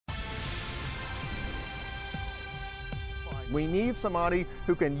We need somebody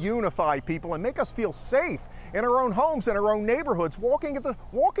who can unify people and make us feel safe in our own homes, in our own neighborhoods, walking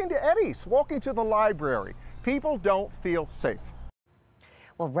to Eddie's, walking to the library. People don't feel safe.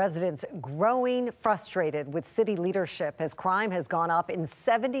 Well, residents growing frustrated with city leadership as crime has gone up in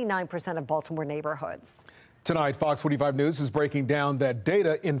 79% of Baltimore neighborhoods. Tonight, Fox 45 News is breaking down that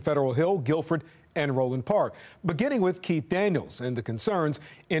data in Federal Hill, Guilford, and Roland Park, beginning with Keith Daniels and the concerns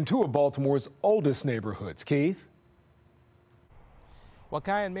in two of Baltimore's oldest neighborhoods. Keith? Well,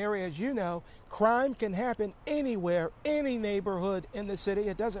 Kai and Mary, as you know, crime can happen anywhere, any neighborhood in the city.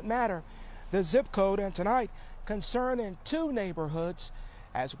 It doesn't matter the zip code. And tonight, concern in two neighborhoods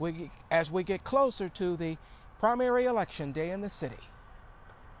as we get closer to the primary election day in the city.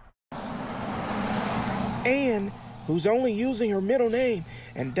 Anne, who's only using her middle name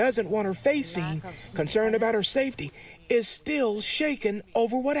and doesn't want her face seen, concerned about her safety, is still shaken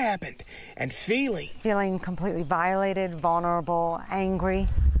over what happened and feeling completely violated, vulnerable, angry.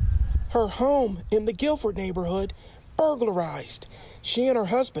 Her home in the Guilford neighborhood burglarized. She and her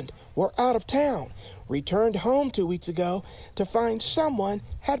husband were out of town, returned home 2 weeks ago to find someone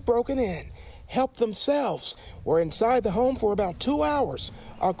had broken in, helped themselves, were inside the home for about 2 hours,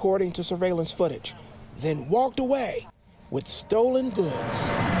 according to surveillance footage, then walked away with stolen goods.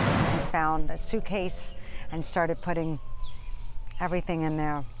 We found a suitcase and started putting everything in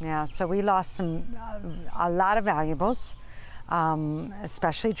there. Yeah, so we lost a lot of valuables,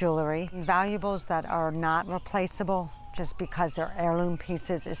 especially jewelry. Valuables that are not replaceable just because they're heirloom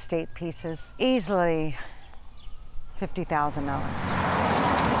pieces, estate pieces. Easily $50,000.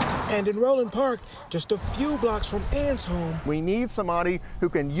 And in Roland Park, just a few blocks from Ann's home. We need somebody who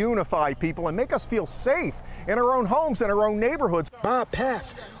can unify people and make us feel safe in our own homes, in our own neighborhoods. Bob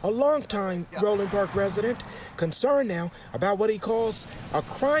Paff, a longtime Roland Park resident, concerned now about what he calls a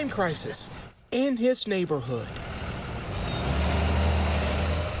crime crisis in his neighborhood.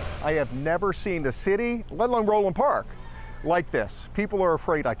 I have never seen the city, let alone Roland Park, like this. People are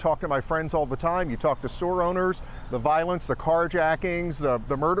afraid. I talk to my friends all the time. You talk to store owners, the violence, the carjackings,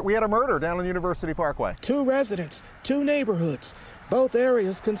 the murder. We had a murder down on University Parkway. Two residents, two neighborhoods, both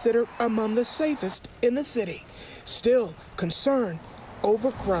areas considered among the safest in the city. Still concern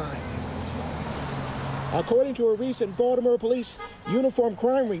over crime. According to a recent Baltimore Police Uniform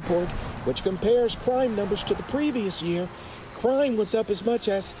Crime Report, which compares crime numbers to the previous year, crime was up as much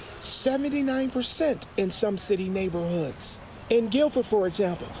as 79% in some city neighborhoods. In Guilford, for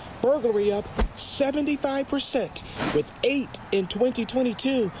example, burglary up 75%, with 8 in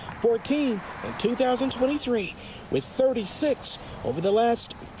 2022, 14 in 2023, with 36 over the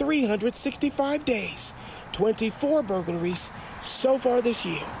last 365 days, 24 burglaries so far this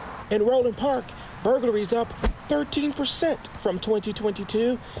year. In Roland Park, burglaries up 13% from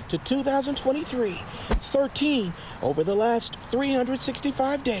 2022 to 2023, 13 over the last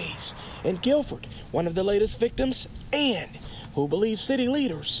 365 days. In Guilford, one of the latest victims, Anne, who believes city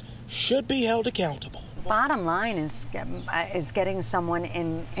leaders should be held accountable. Bottom line is getting someone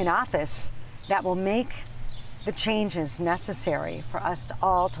in office that will make the changes necessary for us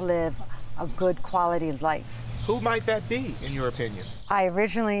all to live a good quality life. Who might that be, in your opinion? I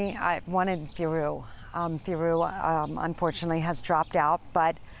wanted Thiru. Thiru, unfortunately, has dropped out,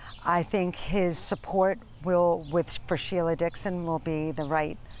 but I think his support for Sheila Dixon will be the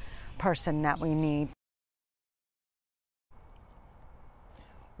right person that we need.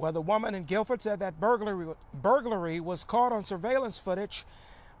 Well, the woman in Guilford said that burglary was caught on surveillance footage.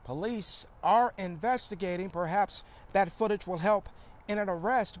 Police are investigating. Perhaps that footage will help in an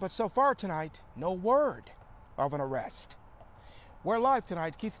arrest, but so far tonight, no word of an arrest. We're live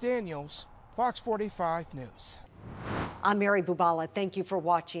tonight. Keith Daniels, Fox 45 News. I'm Mary Bubala. Thank you for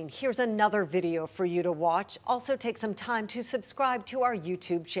watching. Here's another video for you to watch. Also take some time to subscribe to our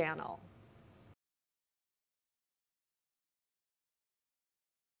YouTube channel.